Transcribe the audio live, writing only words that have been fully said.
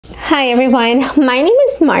Hi everyone, my name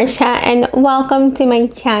is Marsha and welcome to my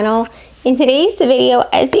channel. In today's video,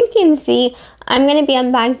 as you can see, I'm going to be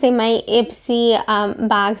unboxing my Ipsy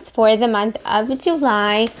box for the month of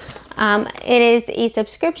July. It is a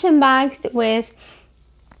subscription box with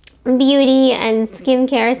beauty and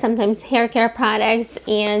skincare, sometimes hair care products,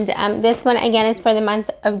 and this one again is for the month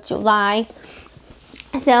of July.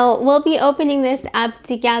 So we'll be opening this up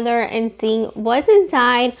together and seeing what's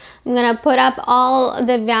inside. I'm gonna put up all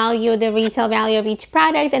the value, the retail value of each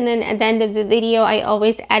product, and then at the end of the video I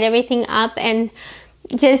always add everything up, and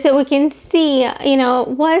just so we can see, you know,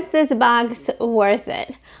 was this box worth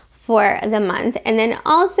it for the month. And then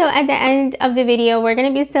also at the end of the video we're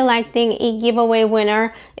going to be selecting a giveaway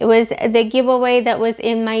winner. It was the giveaway that was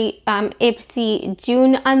in my Ipsy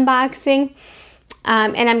June unboxing.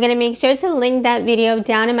 And I'm going to make sure to link that video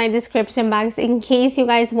down in my description box in case you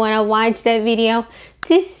guys want to watch that video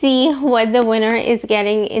to see what the winner is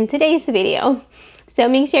getting in today's video. So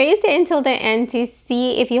make sure you stay until the end to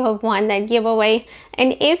see if you have won that giveaway.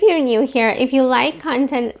 And if you're new here, if you like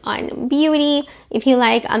content on beauty, if you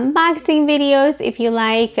like unboxing videos, if you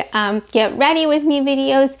like get ready with me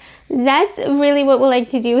videos, that's really what we like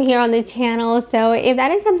to do here on the channel. So if that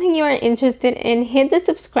is something you are interested in, hit the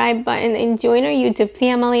subscribe button and join our YouTube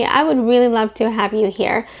family. I would really love to have you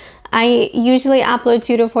here. I usually upload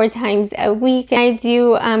 2 to 4 times a week. I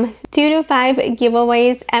do 2 to 5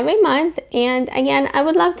 giveaways every month, and again, I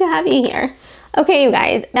would love to have you here. Okay, you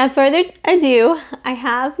guys, without further ado, I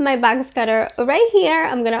have my box cutter right here.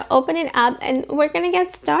 I'm gonna open it up and we're gonna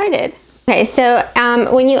get started. Okay, so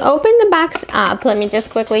when you open the box up, let me just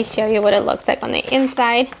quickly show you what it looks like on the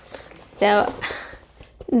inside. So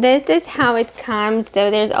this is how it comes. So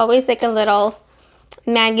there's always like a little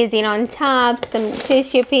magazine on top, some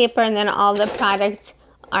tissue paper, and then all the products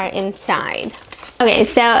are inside. Okay,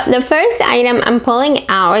 so the first item I'm pulling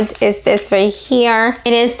out is this right here.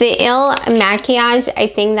 It is the Il Maquillage. I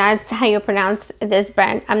think that's how you pronounce this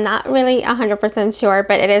brand. I'm not really 100% sure,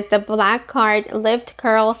 but it is the Black Card Lift,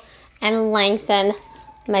 Curl, and Lengthen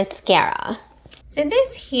Mascara. So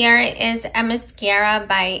this here is a mascara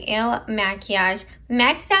by Il Maquillage.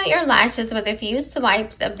 Max out your lashes with a few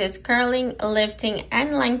swipes of this curling, lifting,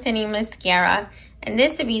 and lengthening mascara, and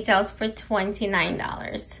this retails for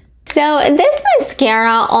 $29. So this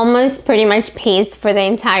mascara almost pretty much pays for the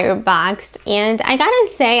entire box, and I gotta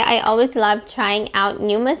say I always love trying out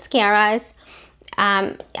new mascaras.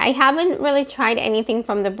 I haven't really tried anything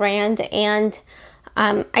from the brand, and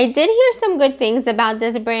I did hear some good things about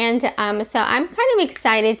this brand, so I'm kind of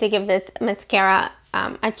excited to give this mascara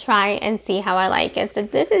a try and see how I like it. So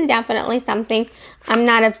this is definitely something I'm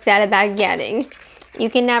not upset about getting. You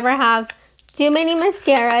can never have too many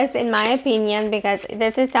mascaras in my opinion, because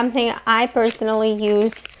this is something I personally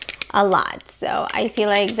use a lot. So I feel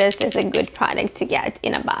like this is a good product to get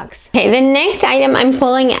in a box. Okay, the next item I'm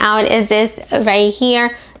pulling out is this right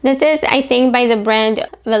here. This is, I think, by the brand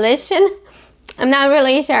Volition. I'm not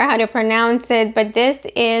really sure how to pronounce it, but this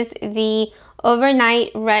is the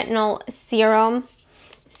Overnight Retinol Serum.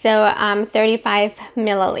 So 35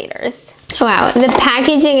 milliliters. Wow, the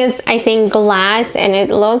packaging is, I think, glass, and it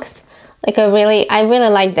looks like I really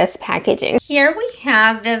like this packaging. Here we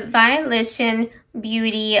have the Volition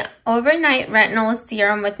Beauty Overnight Retinol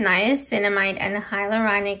Serum with niacinamide and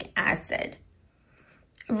hyaluronic acid.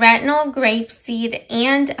 Retinol, grapeseed,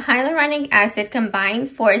 and hyaluronic acid combine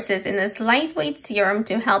forces in this lightweight serum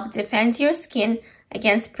to help defend your skin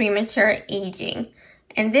against premature aging.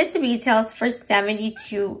 And this retails for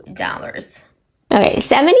 $72. Okay,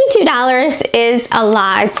 $72 is a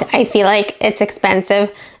lot. I feel like it's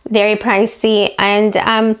expensive, very pricey, and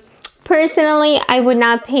personally, I would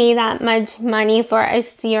not pay that much money for a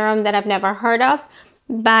serum that I've never heard of.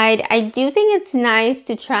 But I do think it's nice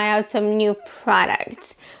to try out some new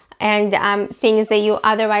products and things that you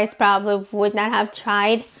otherwise probably would not have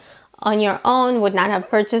tried on your own, would not have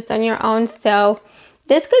purchased on your own. So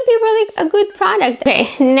this could be really a good product.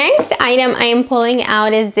 Okay, next item I am pulling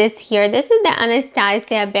out is this here. This is the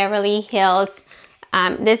Anastasia Beverly Hills.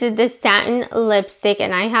 This is the satin lipstick,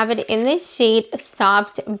 and I have it in the shade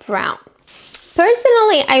Soft Brown.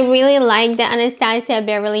 Personally, I really like the Anastasia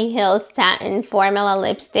Beverly Hills satin formula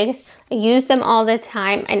lipsticks. I use them all the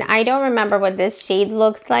time, and I don't remember what this shade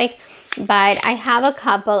looks like, but I have a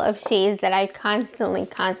couple of shades that I constantly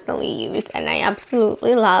use, and I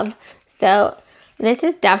absolutely love. So This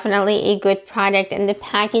is definitely a good product, and the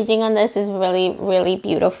packaging on this is really, really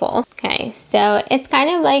beautiful. Okay, so it's kind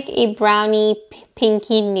of like a brownie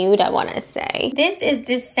pinky nude, I want to say. This is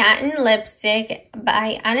the satin lipstick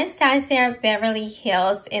by Anastasia Beverly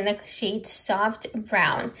Hills in the shade Soft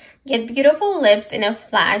Brown. Get beautiful lips in a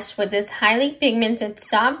flash with this highly pigmented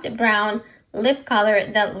soft brown lip color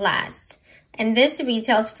that lasts. And this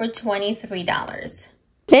retails for $23.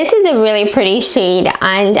 This is a really pretty shade,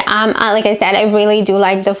 and like I said, I really do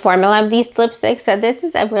like the formula of these lipsticks. So this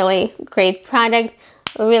is a really great product,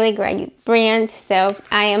 a really great brand, so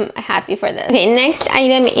I am happy for this. Okay, next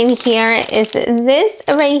item in here is this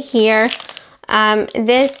right here.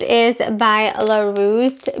 This is by La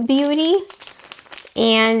Rose Beauty,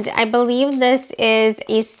 and I believe this is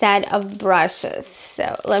a set of brushes.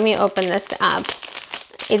 So let me open this up.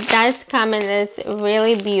 It does come in this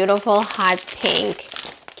really beautiful hot pink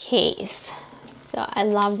case. So I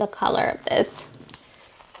love the color of this.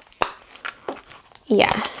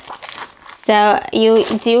 Yeah. So you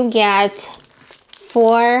do get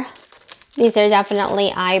 4. These are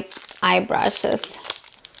definitely eye brushes.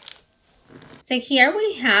 So here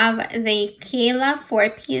we have the Kayla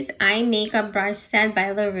 4-piece eye makeup brush set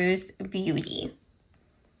by La Rose Beauty.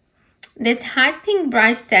 This hot pink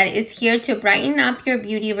brush set is here to brighten up your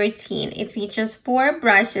beauty routine. It features 4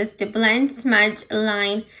 brushes to blend, smudge,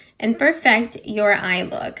 line, and perfect your eye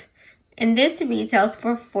look. And this retails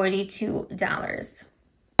for $42.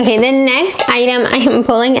 Okay, the next item I am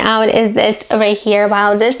pulling out is this right here.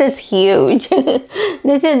 Wow, this is huge.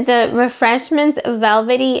 This is the Refreshments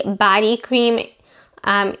Velvety Body Cream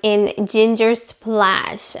in Ginger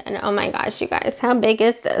Splash. And oh my gosh, you guys, how big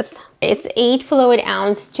is this? It's 8 fluid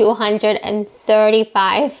ounce,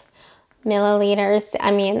 235 milliliters.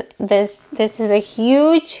 I mean, this is a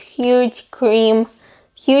huge cream,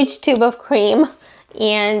 huge tube of cream.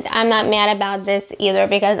 And I'm not mad about this either,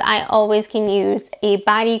 because I always can use a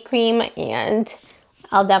body cream, and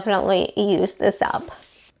I'll definitely use this up.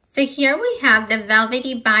 So here we have the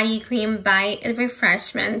Velvety Body Cream by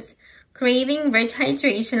Refreshments. Craving rich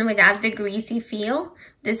hydration without the greasy feel?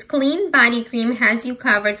 This clean body cream has you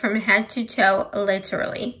covered from head to toe,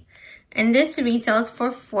 literally. And this retails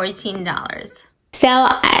for $14. So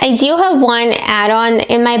I do have one add-on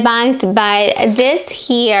in my box, but this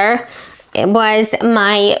here, it was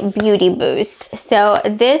my beauty boost. So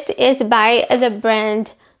this is by the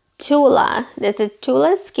brand Tula. This is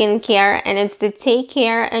Tula Skincare, and it's the Take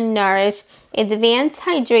Care and Nourish Advanced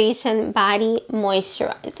Hydration Body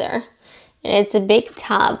Moisturizer. And it's a big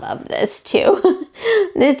tub of this too.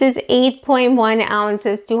 This is 8.1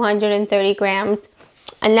 ounces, 230 grams.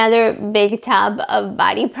 Another big tub of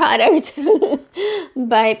body product.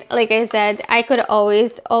 But like I said, I could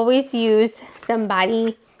always use some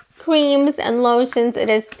body creams and lotions. It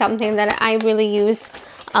is something that I really use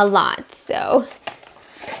a lot. So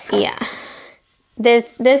yeah,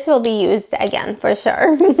 this will be used again for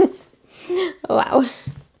sure. Wow.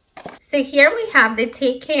 So here we have the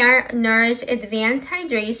Take Care Nourish Advanced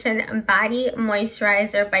Hydration Body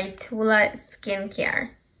Moisturizer by Tula Skincare.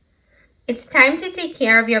 It's time to take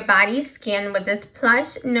care of your body's skin with this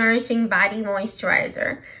plush, nourishing body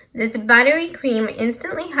moisturizer. This buttery cream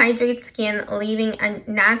instantly hydrates skin, leaving a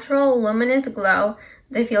natural, luminous glow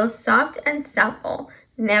that feels soft and supple,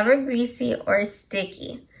 never greasy or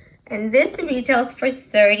sticky. And this retails for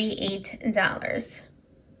 $38.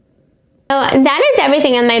 So that is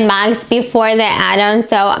everything in my box before the add-on.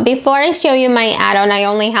 So before I show you my add-on, I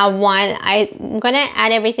only have one. I'm gonna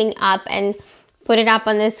add everything up and put it up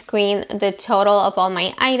on the screen, the total of all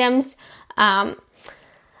my items.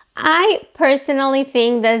 I personally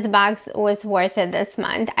think this box was worth it this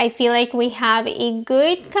month. I feel like we have a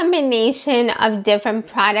good combination of different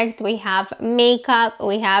products. We have makeup,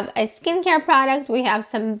 we have a skincare product, we have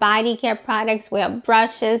some body care products, we have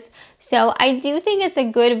brushes. So I do think it's a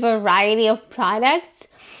good variety of products.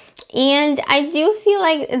 And I do feel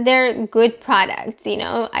like they're good products, you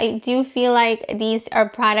know. I do feel like these are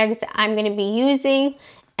products I'm going to be using,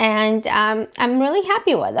 and I'm really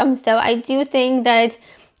happy with them. So I do think that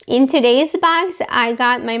in today's box, I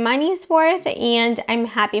got my money's worth, and I'm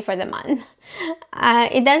happy for the month.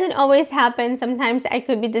 It doesn't always happen. Sometimes I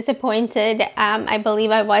could be disappointed. I believe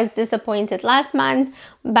I was disappointed last month,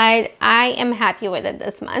 but I am happy with it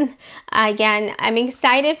this month. Again, I'm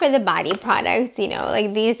excited for the body products. You know,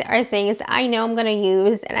 like these are things I know I'm gonna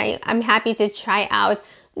use, and I'm happy to try out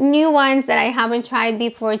new ones that I haven't tried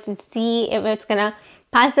before to see if it's gonna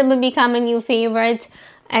possibly become a new favorite.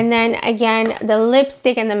 And then again, the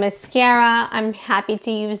lipstick and the mascara, I'm happy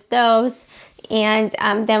to use those. And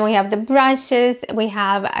then we have the brushes, we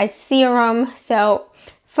have a serum. So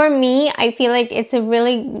For me, I feel like it's a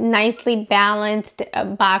really nicely balanced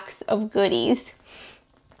box of goodies.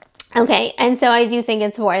 Okay, and so I do think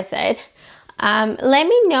it's worth it. Let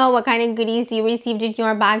me know what kind of goodies you received in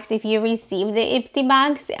your box if you received the Ipsy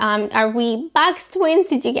box. Are we box twins?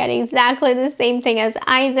 Did you get exactly the same thing as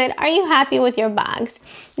I did? Are you happy with your box?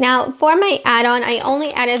 Now, for my add-on, I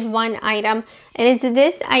only added one item, and it's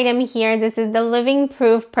this item here. This is the Living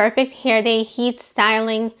Proof Perfect Hair Day Heat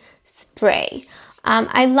Styling Spray.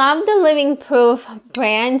 I love the Living Proof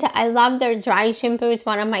brand. I love their dry shampoo. It's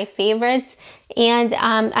one of my favorites. And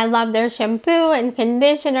I love their shampoo and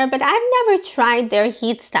conditioner, but I've never tried their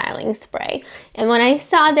heat styling spray. And when I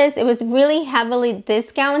saw this, it was really heavily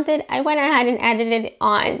discounted. I went ahead and added it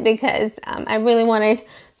on because I really wanted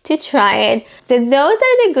to try it. So those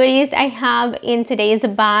are the goodies I have in today's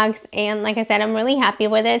box. And like I said, I'm really happy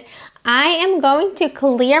with it. I am going to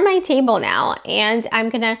clear my table now, and I'm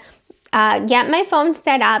gonna get my phone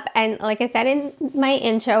set up, and like I said in my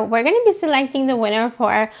intro, we're going to be selecting the winner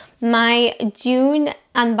for my June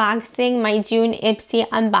unboxing, my June Ipsy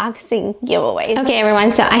unboxing giveaway. Okay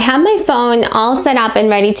everyone, so I have my phone all set up and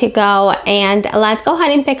ready to go, and let's go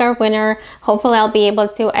ahead and pick our winner. Hopefully I'll be able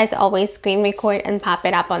to, as always, screen record and pop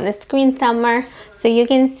it up on the screen somewhere so you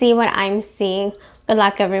can see what I'm seeing. Good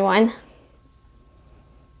luck everyone.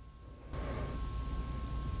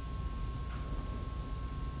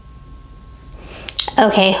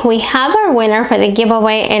 Okay, we have our winner for the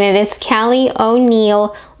giveaway, and it is Kelly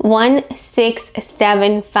O'Neill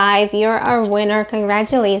 1675. You're our winner.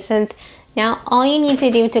 Congratulations. Now, all you need to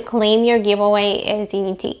do to claim your giveaway is you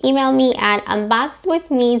need to email me at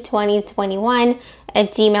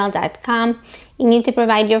unboxwithme2021@gmail.com. You need to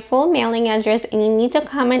provide your full mailing address, and you need to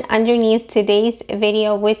comment underneath today's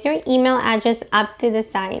video with your email address up to the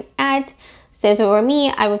sign at. So if it were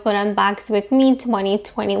me, I would put Unbox with Me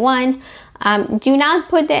 2021. Do not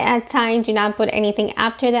put the @ do not put anything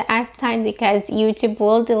after the @ because YouTube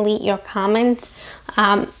will delete your comments.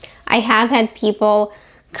 I have had people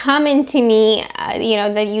comment to me, you know,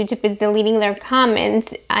 that YouTube is deleting their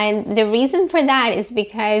comments, and the reason for that is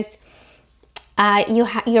because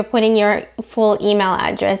you're putting your full email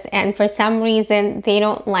address, and for some reason they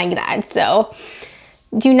don't like that. So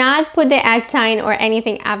do not put the @ or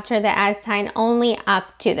anything after the @ only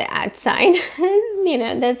up to the @ you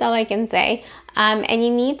know, that's all I can say. And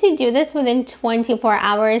you need to do this within 24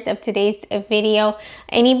 hours of today's video.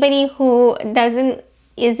 Anybody who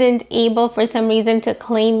isn't able for some reason to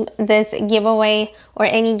claim this giveaway or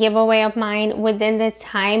any giveaway of mine within the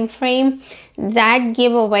time frame, that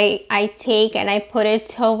giveaway I take and I put it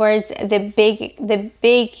towards the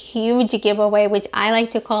big huge giveaway, which I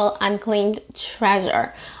like to call Unclaimed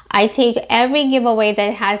Treasure. I take every giveaway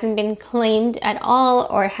that hasn't been claimed at all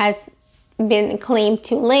or has been claimed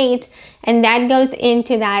too late, and that goes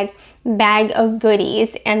into that bag of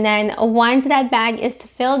goodies. And then once that bag is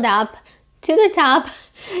filled up to the top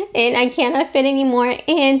and I cannot fit anymore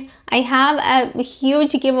in, I have a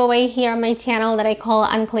huge giveaway here on my channel that I call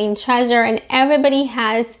Unclaimed Treasure, and everybody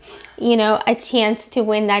has, you know, a chance to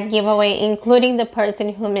win that giveaway, including the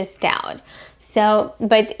person who missed out. So,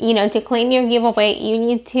 but you know, to claim your giveaway, you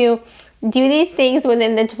need to do these things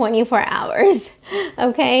within the 24 hours.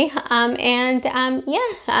 Okay,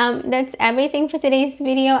 that's everything for today's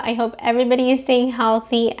video. I hope everybody is staying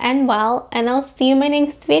healthy and well, and I'll see you in my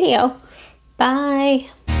next video. Bye.